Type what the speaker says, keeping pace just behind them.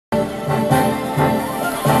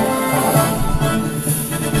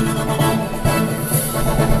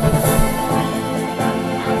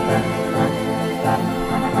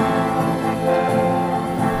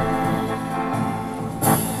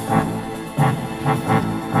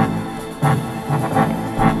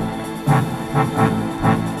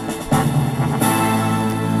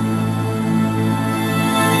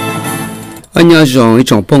anh nhớ rồi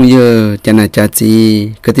trong phong giờ cho nên cha gì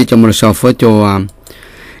cái tí trong một số phốt cho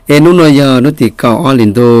em lúc nói giờ nó thì cầu ở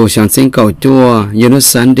liền đô sáng sinh cầu chua giờ nó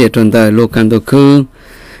sáng để tròn đời lô can đồ khư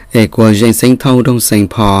của dân sinh thâu đông sinh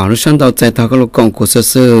phò nó sáng đầu chạy thao các lô công của sơ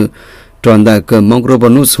sơ tròn đời cờ mong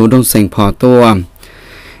robot nút số đông sinh phò to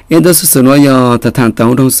em đó sơ nói giờ thật thằng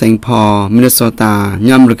tàu đông sinh phò Minnesota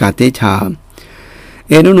nhằm được cả tế chợ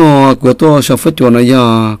em lúc nó của tôi số phốt cho nó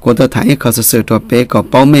giờ của tôi thấyเขาsơ sơ cho bé có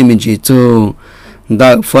bao mê mình chỉ cho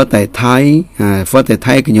đợi phốt tại Thái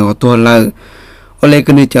cái nhỏ to là ở đây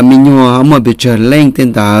cái này cho mình nhua mà bị trở lên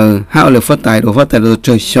tên tờ hao là phát tài đồ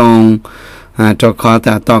chơi xong cho khó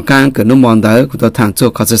ta tỏ can cái nút mòn đó của tôi thằng cho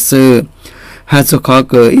khó sư hai số khó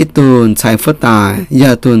cái ít tuần xài phát tài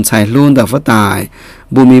giờ tuần xài luôn đã phát tài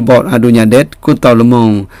bùi mì bọt ở dunia đất của tàu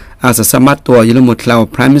lông sẽ sắm mắt tuổi như là một lão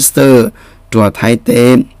prime minister chùa Thái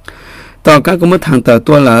tên tỏ can có một thằng tờ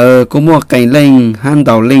tua là có một cành lên han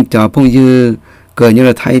đầu lên cho phong dư cờ như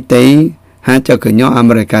là Thái tế hai cho cái nhỏ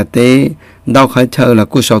America tế đau khai chờ là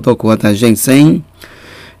cú sầu tôi của ta dân sinh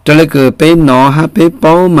cho nên cứ bé nó ha bé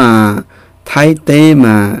bao mà Thái tế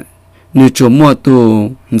mà như chỗ mua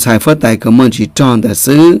tu xài phát tài cái món chỉ tròn đã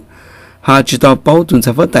xứ họ chỉ tao bao tu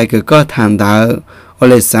xài phát tài cái có thằng đã ở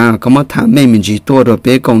đây sao có mất thằng mấy mình chỉ tua rồi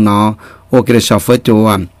bé con nó ok là sầu phát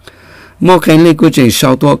cho mua cái này cứ chỉ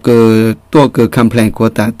sầu tua cái complaint của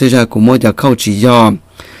ta bây giờ cũng mua cho khâu chỉ do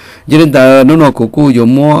cho nên ta nó của cô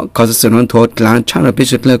dùng mua có sự nó thuộc là chắc là biết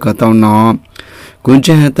sự là cái tàu nó cũng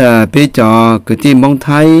chỉ ta biết cho cái team bóng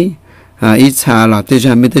Thái ít xa là bây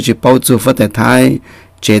giờ mình chỉ bao nhiêu phát Thái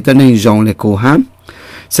chế tạo nên dùng để cố hám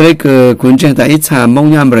sau đấy cái cũng chỉ ta ít xa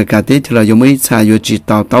mong nhầm rồi cả thế là dùng ít xa dùng chỉ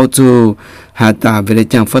tàu chu hạ ta về để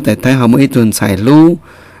chẳng phát Thái họ mới tuần xài lú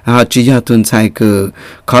họ chỉ cho tuần xài cái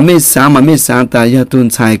khó mấy sáng ta cho tuần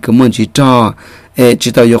xài cái món chỉ cho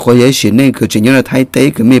chỉ tao yêu khối ấy xin nên cứ chỉ nhớ là Thái tế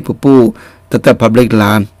cái mấy phụ tất public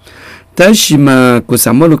làm tới khi mà cứ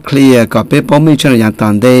sắm một lúc clear có bé bóng mình cho là dạng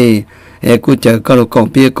toàn đây cứ chờ có lúc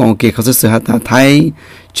còn bé còn kiaเขาsẽ hạt Thái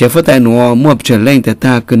chỉ phát tài nó mua trở lên để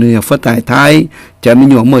ta cứ nuôi phát tài Thái chỉ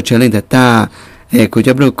mình mua trở lên để ta cứ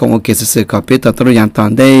chấp được còn kia sẽ có bé tao dạng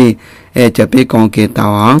toàn đây chỉ bé còn kia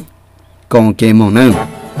tao còn kia mong nữa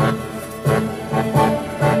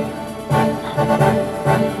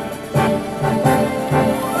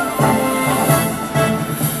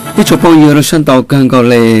chụp phong yêu sân tàu càng gọi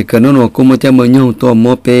là cái nó cũng một cái mới nhauตัว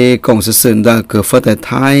mua pe công sự sinh ra cái phát tại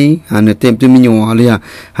Thái anh tìm tụi mình nhau liền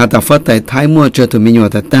hạt ta phát tại Thái mua cho tụi mình nhau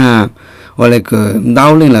ta hoặc là cái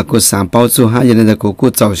đau lên là cái sản bao số hai giờ này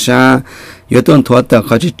cái giàu sa有段拖的เข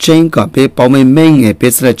าจะเจ๊งกับไป包ไม่แม่งไป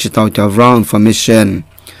是来知道叫 wrong information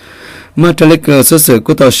mà cho nên cái sự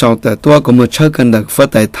của tàu sauแต่ตัวก็มาเชื่อกันđược phát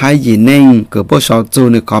tại Thái gì nên cái bộ sau chỗ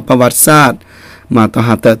này có ประวัติศาสตร์mà tao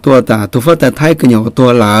hạtตัวta tu phát tại Thái cái nhỏตั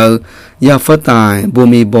วlà ya phát tại bùi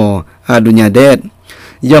mì bò ở dunia đất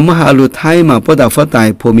ya mà hà lu Thái mà bắt đầu phát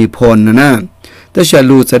tại bùi mì phòn nèแต่เชื่อ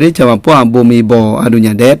lu sẽ đi cho mà bắt bùi mì bò ở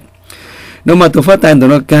dunia đất nếu mà tu phát tại tụi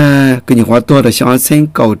nó ca cái nhỏตัวlà sáng sinh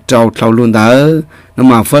cầu trâu trâu luôn đó nếu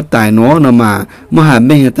mà phát tại nó mà hà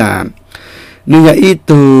mấy ta nếu ya ít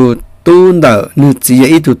tu đó nếu chỉ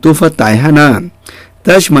ít tu phát tại ha nèแ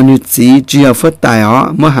ต่mà nếu chỉ phát tại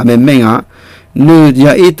ó mà hà mấy ó nữ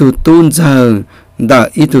giờ ít tuôn giờ đã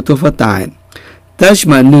ít tu phát tài,แต่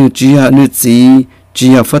mà nữ chỉ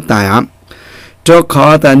phát tài á, cho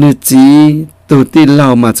khó ta nữ chỉ tu tin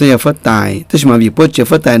lâu mà sẽ phát tài,แต่mà vì bố chỉ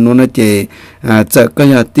phát tài nó chỉ giờ cái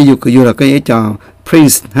giờ tiêu cái là cái cho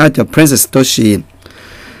prince ha cho princess Toshi,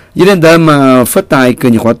 vậy nên đó mà phát tài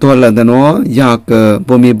cái nhữngตัวlà nó giờ cái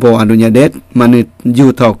bố mi bố anh dunia đất mà nữ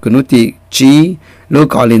yêu thọ cái nó chỉ lúc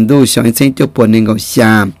gọi lên đâu sáng sinh cho bố nên gọi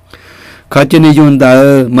xaเขาจะนิยมแต่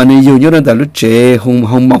มันนิยมย้อนแต่รุ่นเจ้ห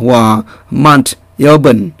งบอกว่าMount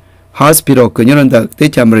Auburn Hospitalคือย้อนแต่ที่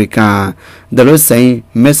อเมริกาแต่รุ่นเซนต์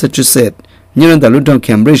แมสซาชูเซตส์ย้อนแต่รุ่นของ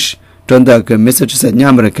Cambridge จนแต่คือแมสซาชูเซตส์ใน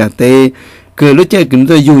อเมริกาเต้คือรุ่นเจ้าคือ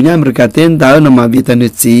ตัวอยู่ในอเมริกาเต้แต่นำมาวิทยานิ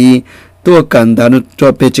สีตัวกันแต่รุ่นตัว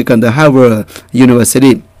เป็นจิกันแต่ Harvard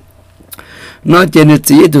University nó chỉ là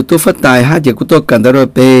chỉ tụi tôi phát tài ha chỉ của tôi cần đó rồi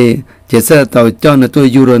pe chỉ sẽ tàu cho nó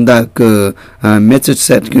tôi Euro đã cái message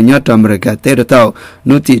set cái nhớ trong America thế đó tàu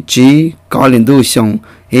nó chỉ có liên đôi xong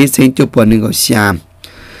ấy xin chụp hình người xem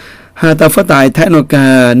ha tàu phát tài thấy nó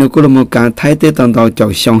cả nó cũng là một cái thấy thế tàu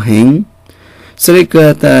chọn xong hình sau đấy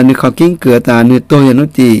cái ta nó khó kiến cửa ta nó tôi nó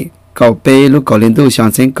thì cầu pe lúc cầu liên đôi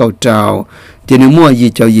xong xin cầu chào chỉ nếu mua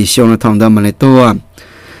gì cho gì xong nó thằng đó mà lại tôi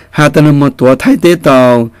ha ta nó một tuổi thấy thế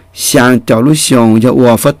tàu sáng cháu lúc xong cho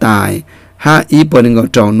ua phát tài ha ý bộ nên gọi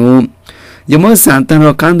cháu nu ยังเมื่อสารตั้งเร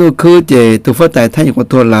าการดูคือเจตัวฟ้าตายท่านอย่าง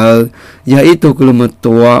ตัวเราอย่าอีตัวกลุ่ม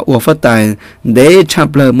ตัววัวฟ้าตายเดชับ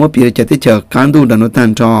เลยมั่วปีจะที่เจอการดูดันตัน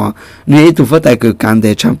จอนี่ตัวฟ้าตายคือการเด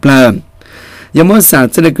ชับเลยยังเมื่อสาร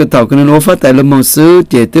จะได้คือต่อกันวัวฟ้าตายเรามองซื้อ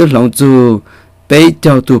เจตัวหลงจูไปเ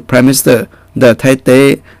จ้าตัว Prime Minister เดไทเต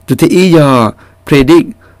ตัวที่อียอ predict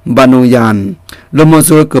บานุยันเรามอง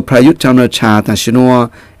ซื้อคือพระยุทธชาวนาชาแต่ชนัว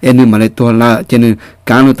เอ็นมาเลยตัวละเจนึ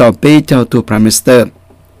การต่อไปเจ้าตัว Prime Minister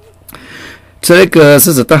สเลกสุ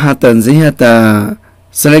ดท้ายตันสิฮะแต่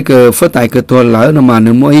สเลกฟ้าตายคือตัวหลายนมาห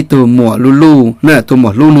นึ่งมัวอีตัวหมวลูลูน่ะตัวหมว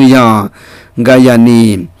ลูเนียกายานี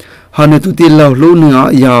ฮอนึตุติเราลูเนี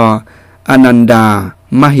ยอนันดา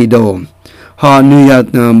มหิโดฮอนุยา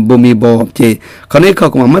บุมีโบเจคนนี้เขา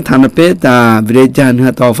ก็มาทานเปตาวิริจันฮะ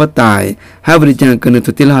ต่อฟ้าตายฮะวิริจันคือนึ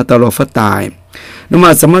ตุติลาต่อฟ้าตายนมา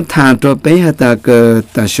สมทานตัวไปฮะตาเกิด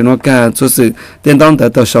แต่ชนกาสุดเต็มต้องแต่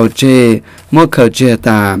ตัวโซเจมัวเขาเจต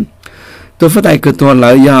าตัวฟ้าตายคือตัวหลา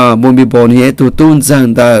ยยาบุมีโบนี้ตัวตุ้นจัง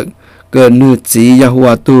ตาเกิดนุจียาหัว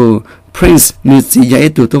ตัว Prince นุจียา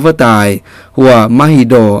ตัวฟ้าตายหัวมาฮิ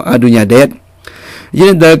โดอดุญาเดชยั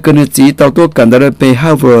นเดินกันจีต่อตัวกันได้ไปฮา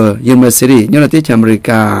ร์วาร์ดยูนิเวอร์ซิตี้ยูไนเต็ดอเมริก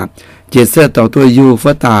าเจสเซอร์ต่อตัวยูฟ้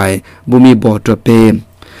าตายบุมีโบตัวเป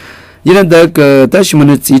ยันเดินกันแต่ชมั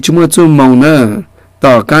นจีชุ่มชุ่มมองเนอ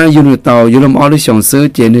ต่อการยูนิต่อยูลมอลิชงซื้อ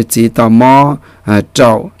เจนจีต่อมอเจ้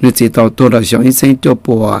านึจีต่อตัวเราชงอิเซนจัว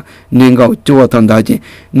ปัวนึงก็จัวทันได้จี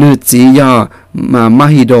นึจียา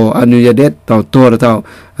ฮิโดอนุญาเดตต่อตัวเรา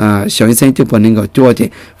ชงอิเซนจัวปัวนึงก็จัวจี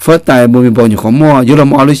ฟ้าตายบุมีโบอยู่ของมอยูล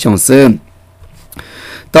มอลิชงซื้อ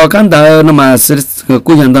ต่อการเดินมาสื่อ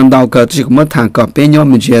กุยันดันดาวก็ที่มาทางก็เป็นยอม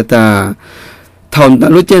มีเจตาทอน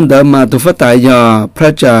รู้เจนเดิมมาตัวฟ้าตายยาพระ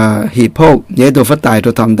เจ้าฮิปโปยัยตัวฟ้าตายตั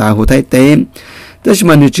วทำดาวหัวไทยเต็มแต่ส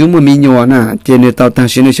มัยนี้จุ่มมีหยวนนะเจเนต่อทาง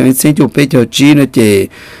เสนอช่างเส้นจุดไปเจ้าจีนเจ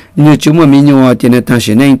นี่จุ่มมีหยวนเจเนทางเส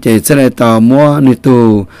นอเจเสด็จต่อมัวนี่ตัว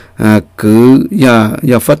คือ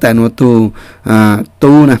ยาฟ้าตายนัวตัว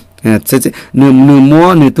ตู้นะเจนึกมัว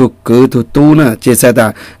นี่ตัวคือตัวตู้นะเจเสด็จ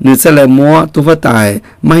นึกเสด็จมัวตัวฟ้าตาย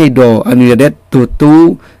ไม่โดอนุญาตตัวตู้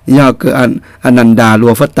ยาคืออนันดาลั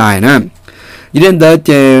วฟ้าตายนะยันเดินเจ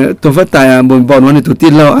ตัวฟ้าตายบนบอลวันนี้ตัวที่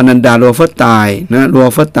เราอนันดาลัวฟ้าตายนะลัว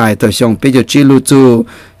ฟ้าตายตัวส่งไปจะจีลูจู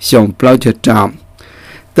ส่งเปล่าจะจ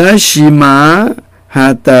ำแต่ชิมาหา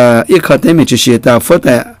แต่อีกข้อเต็มมีจุดเสียแต่ฟ้าต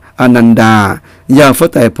ายอนันดายาฟ้า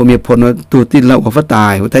ตายผมมีผลตัวที่เราฟ้าตา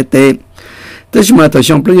ยหัวใจเต้แต่ชิมาตัว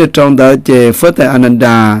ส่งเปล่าจะจำได้เจฟ้าตายอนันด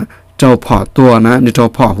าเจ้าพอตัวนะนี่เจ้า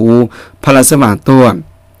พอหูพลสว่างตัว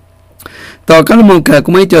ต่อการมองแก่ก็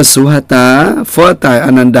ไม่เจอสุหตาฟ้าตายอ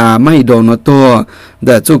นันดาไม่โดนตัวแ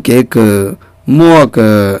ต่จุกเกเกมัวเก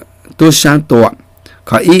ตัวช้างตัวข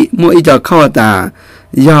ออีมัวอีจะเข้าตา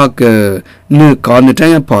ยาเกนึกก่อนนึกใจ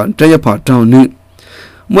พอเจ้านึก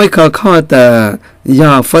มวยเข้าแต่ย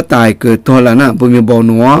าฟ้าตายเกิดตัวละนะบุญมีบ่อ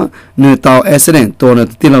นัวนึกต่อเอสเนตัวนึก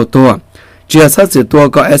ที่เราตัวเจ้าสัตว์ตัว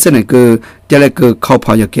ก็เอสเนคือจะเลยคือเข้าพ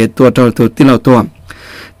ออยากเกตัวเจ้าตัวที่เราตัว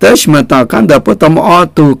แต่สมัยต่อการเดินปุ๊บต้องอ้อ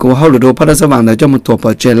ตัวกูเขาหลุดพระสว่างเดี๋ยวจะมาตัวพอ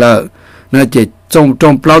เจริญนะเจจ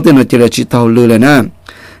งเปล่าที่เราเจริญจิตเท่าเลยนะ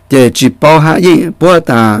เจจิตเป้าหายิ่งปวด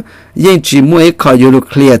ตายิ่งจิตมวยคอยอยู่เ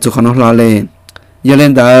คลียร์จุกของเราเลยยันเล่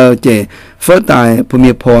นดาวเจฟ้าตายภู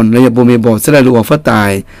มิพรและยาภูมิบ่เสด็จหลวงฟ้าตา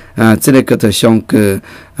ยเสด็จก็จะชงคือ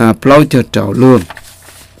เปล่าจะเจ้าลุ่น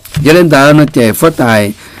ยันเล่นดาวนะเจฟ้าตาย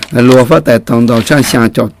หลวงฟ้าตายตองดาวช่างช่าง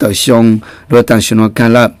เจ้าเต่าชงโดยต่างชนกั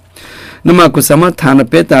นละนั่นมากุสามารถทาน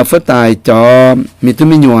เปตาฟ้าตายจอมีตัว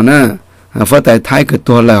มิญวนะฟ้าตายท้ายคือ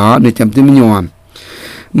ตัวเหล่าในจำตัวมิญว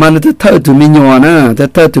มันจะเท่าตัวมิญวนะจะ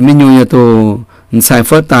เท่าตัวมิญวตัวสาย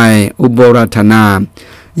ฟ้าตายอุโบราธนา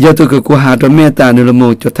ยาตัวคือกูหาตัวเมตตาในละโม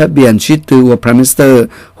จดทะเบียนชิดตัวพระมิสเตอร์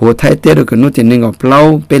หัวไทยเตอร์กับนู้นจะนึงกับเล่า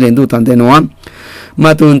ไปเล่นดูตอนเดนวันมา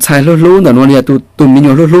ตัวสายลุ้นแต่วันนี้ตัวมิญ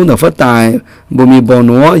วลุ้นแต่ฟ้าตายบ่มีบ่อ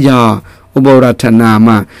นัวยาอุโบราธนาม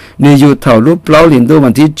าในอยู่เท่ารูปเปล่าลินตัววั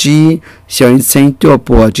นที่จีเสียงเสียงตัว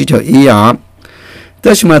ปัวจีเฉยอีอ่ะแต่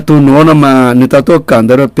สมัยตัวโน้นมาในตัวกัน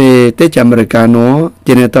ดาร์เปเตจอเมริกาโนเจ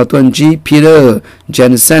เนตัวจีพีเตอร์เจ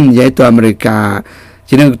นสันย้ายตัวอเมริกาเจ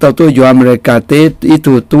เนตัวอยู่อเมริกาเตอี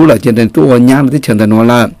ตัวละเจเนตัวย่างที่เชิงตะโน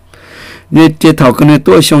ละนี่เจเท่ากันใน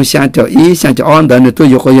ตัวชงชาเจ้าอีชาจะอ่อนแต่ในตัว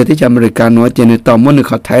อยู่ก็อยู่ที่อเมริกาโนเจเนตัวมันในเ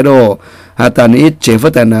ขาไทยโรตอนนี้เจฟ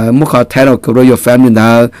แต่นะมุขไทยเราคือเราอยู่แฟมิลี่นะ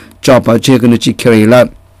จอบเอาเจกันจิเครีละ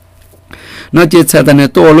นอกจากแต่ใน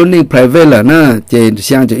ตัวรุ่นนี้ private ละนะเจเ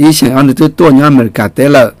สียงจะอีเสียงอันนี้ตัวนี้อเมริกาเต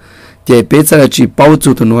ละเจเป็นสารจีป้าจุ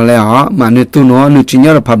ดตัวเลยอ่ะมาในตัวนู้นจีนย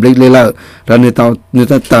อร์ public เลยละแล้วในตอ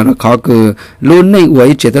นเขาคือรุ่นนี้ไว้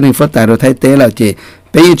เจตนาฟัดแต่เราไทยเตละเจ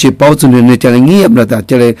เป็นจีป้าจุดเนี่ยจะเงียบแล้วแต่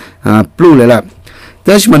จะเลยปลุกเลยละ แ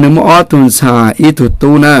ต่ฉันนึกว่าตุนชาอีตุตู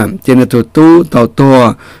นะเจนตุตูต่อตัว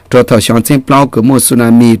ถอดช่องเส้นเปล่ากับหมดสึนา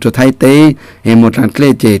มิตัวไทยเตะเห็นหมดทางเคล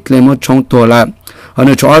เจเคลหมดช่องตัวละเอาใน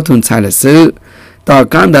ช่อตุนชาละซื้อต่อ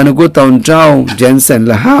การดันกูตอนเจ้าเจนเซน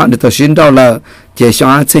ละฮะในตัวชินเจ้าละเจช่อ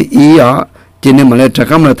งเสียอีอ่ะเจนมันเลยจะ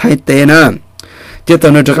กำลังไทยเตะนะเจตอ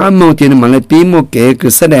นจะกำลังเจนมันเลยปีโมเกคื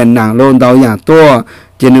อแสดงหนังลงดาวอย่างตัว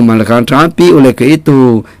เจนมันเลยการทำปีอุเลกอีตู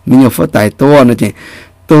มีอยู่ฝัดไตตัวนะเจ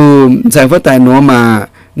ตัวใส่ฝัดไตนัวมา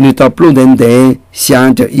你到不能的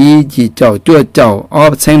想着一起找做找，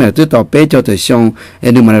成了就到北找的凶，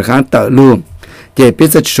你们来看道路，这别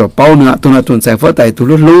是说包呢，都那种在发达都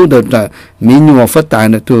路的民谣发达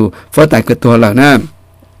呢，都发达个多了呢。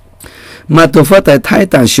嘛，都发达太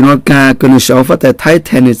但是喏，跟你说发达太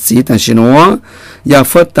太的事，但是喏，要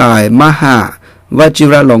发达马哈，我就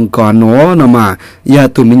让龙干喏，那么要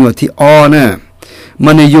都民谣ที่อ้อ呢，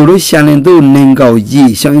มันอยู่รู้相连都能够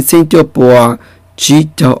以像一生就播。chỉ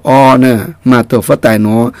cho o nè mà tôi phát tài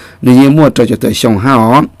nó nếu mua cho tôi xong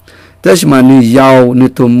ha đó mà nếu giàu nếu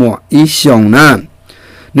tôi mua ý xong nè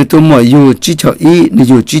nếu tôi mua yêu chỉ cho ý nếu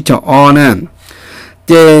yêu chỉ cho o nè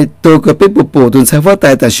để tôi có biết bộ tôi sẽ phát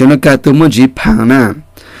tài tại sao nó cả tôi muốn chỉ phẳng nè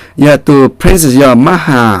giờ tôi princess giờ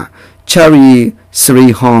Maha Cherry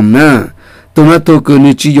Sri Home nè tôi nói tôi cứ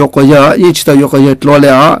nếu chỉ yok giờ ý chỉ tôi yok giờ lo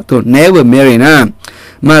lẽ tôi never marry nè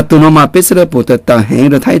mà tụi nó mà biết sẽ bộ tự tạo hình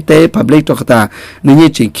được thay tế public cho ta nếu như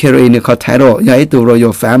chỉ carry này họ thay đổi vậy tụi rồi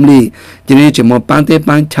your family cho nên chỉ một bán tế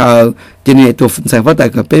bán chờ cho nên tụi sẽ phát tại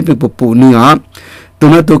cái bếp bộ nữa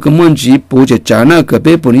tụi nó tụi cái muốn chỉ bộ chỉ trả nó cái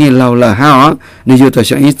bếp bộ này lâu là ha nếu như tụi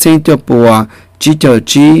sẽ ít sinh cho bộ chỉ chờ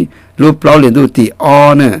chỉ lúc lâu liền tụi thì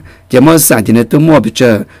o nè chỉ muốn sản cho nên tụi mua bây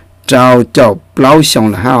giờ trao chậu lâu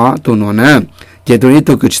xong là ha tụi nó nè chỉ tụi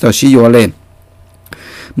tụi cứ chỉ tao xí vô lên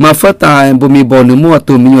mà phát tài bộ mi bộ nữ mua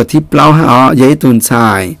tụi mình vào tiếp lao hả giấy tuần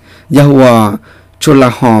xài gia hòa chua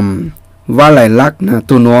la hòm và lại lắc nè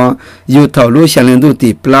tụi nó yêu thầu lưu sáng lên tụi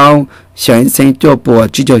tiếp lao sáng sinh cho bộ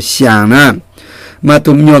chỉ cho sáng nè mà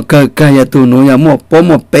tụi mình vào cờ cờ tụi nó nhà mua bố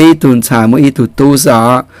một bê tuần xài mua ít tụi tu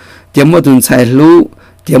sợ chỉ mua tuần xài lưu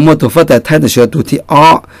chỉ mua tụi phát tài thay từ sửa tụi thì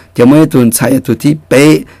ó chỉ mua tuần xài tụi thì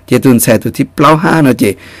bê chỉ tuần xài tụi thì lao ha nó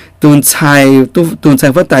chỉ tuần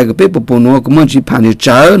xài phát tài của bếp bộ nó cũng muốn chỉ phản được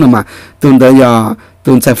chớ nữa mà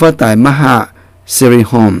tuần xài phát tài Maha Sri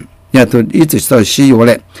Home nhà tuần ít chỉ sử dụng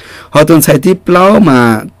lại họ tuần xài tiếp lâu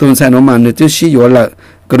mà tuần xài nó mà người tiêu sử dụng lại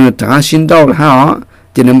còn người trả xin đâu là họ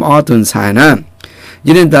chỉ nên ở tuần xài nè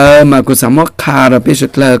cho nên đó mà cũng sắm mất khá là biết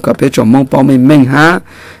được là có biết trong mong bao mình ha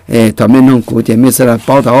thọ mình không cụ chỉ mình sẽ là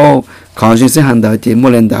bao đầu còn chỉ sẽ hành động chỉ mua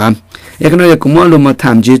lên đó cái này cũng muốn luôn mà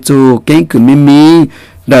tham chỉ chú cái cứ mi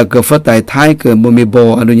đã có phát tại Thái cái bộ mi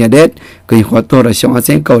bộ ở nhà đất cái hoạt động là xong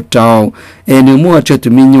sẽ cầu trào nếu mua cho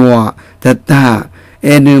tụi mình nhỏ thật ta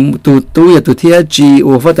nếu tụi thiệt chi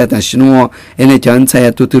ở phát tại tại sinh nếu chọn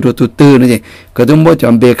sai tụi nữa vậy cái đó mua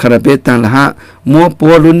chọn bê khara bê tăng là ha mua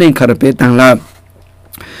bộ luôn nên khara bê tăng là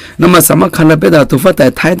nó mà sao mà khara bê đó tụi phát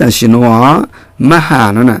tại Thái tại sinh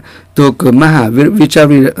Maha nó nè tụi cái Maha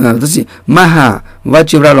Vichari tức gì Maha và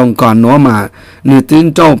chỉ ra lòng còn nó mà người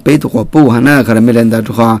tin trong bế tụi họ bu hả na cái này là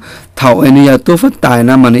tụi họ thầu anh ấy tụi phát tài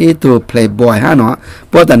na mà này tụi playboy ha nó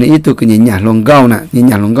bao tại này tụi cái nhà lòng gạo nè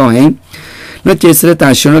nhà lòng gạo ấy nó chỉ sẽ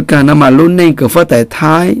tại sao nó cả nó mà luôn nên cái phát tài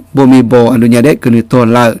Thái bộ mi bộ anh nhà đấy cái người to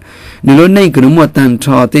lại nếu luôn nên cái nó mua tàn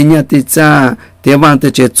trò tiền nhà tiền cha thế văn thế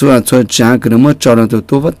chế chua trả cái nó mua cho nó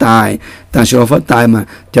tụi phát tài tại sao phát tài mà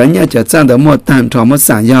cho nhà cho cha đó mua tàn trò mua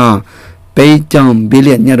sản do bây trong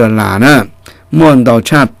billion nhà $, nè mua đầu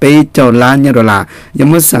cha bây trong $1 nhà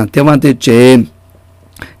nhưng mua sản thế văn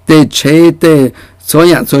thế chế số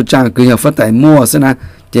nhà số trả cái nhà phát tài mua xem nào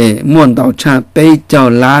chế mua đầu cha bây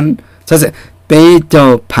trong $1 sao sẽ bây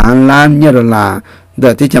trong $1 nhà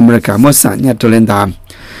đợtที่จะมาขายหมดสารเนี่ยตัวเล่นตาม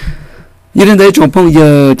ยี่นั่นได้จงพงเยอ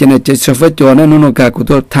ะจะเนี่ยจะชอบจอนั่นนู่นก็กู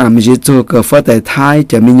ตัวทำมีจิตก็ฟ้าแต่ท้าย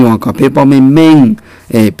จะมีหยองกับเพื่อนไม่เม่ง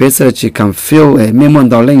เป็นสิ่งที่คำฟิลไม่มัน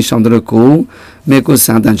ดอลเล่นช่องตัวกูไม่กู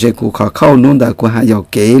สั่งแต่เจ้ากูเข้านู่นแต่กูหายอก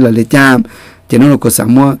เก๋เลยจ้ามจะนู่นกูสั่ง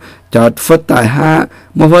มั่วจอดฟ้าแต่ฮะ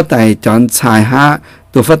มั่วฟ้าแต่จอดชายฮะ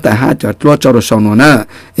ตัวฟ้าแต่ฮะจอดรถจอดช่องนู่นนะ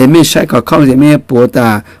ไม่ใช่ก็เข้าจะไม่ปวดแต่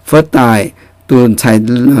ฟ้าแต่ตัวชาย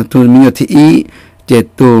ตัวมีอยู่ที่อีเจ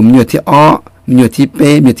ตัวมีอยู่ที่อ้อมีอยู่ที่เป้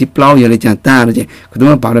มีอยู่ที่เปล่าอย่างไรจังตาเลยเจ้คุณต้อง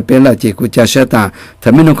มาบอกเราเป็นละเจ้กูจะเชื่อตาถ้า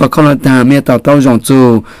ไม่นุ่งก็เข้าละตาเมื่อต่อจง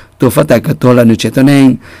จู tụ phát tại cáiตัวlà nữ trẻ tôi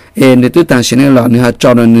nên nữ tu tàng xin là nữ hạt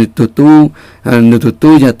cho là nữ tu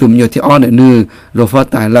tu giờ tụm nhiều thì on nữ rồi phát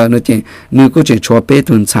tại là nữ trẻ nữ có chuyện cho bé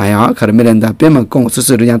tuần xài á khả năng là bé mà công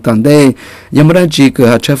sự được toàn đây nhưng mà đang chỉ cứ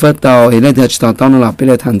hạt chế phát tàu ấy là thì hạt tàu nó là bé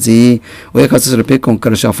là thành gì với các sự bé công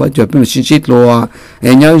cái sản phẩm cho bé mà xin chít lúa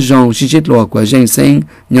nhớ dòng xin chít lúa của dân sinh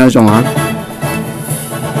nhớ dòng á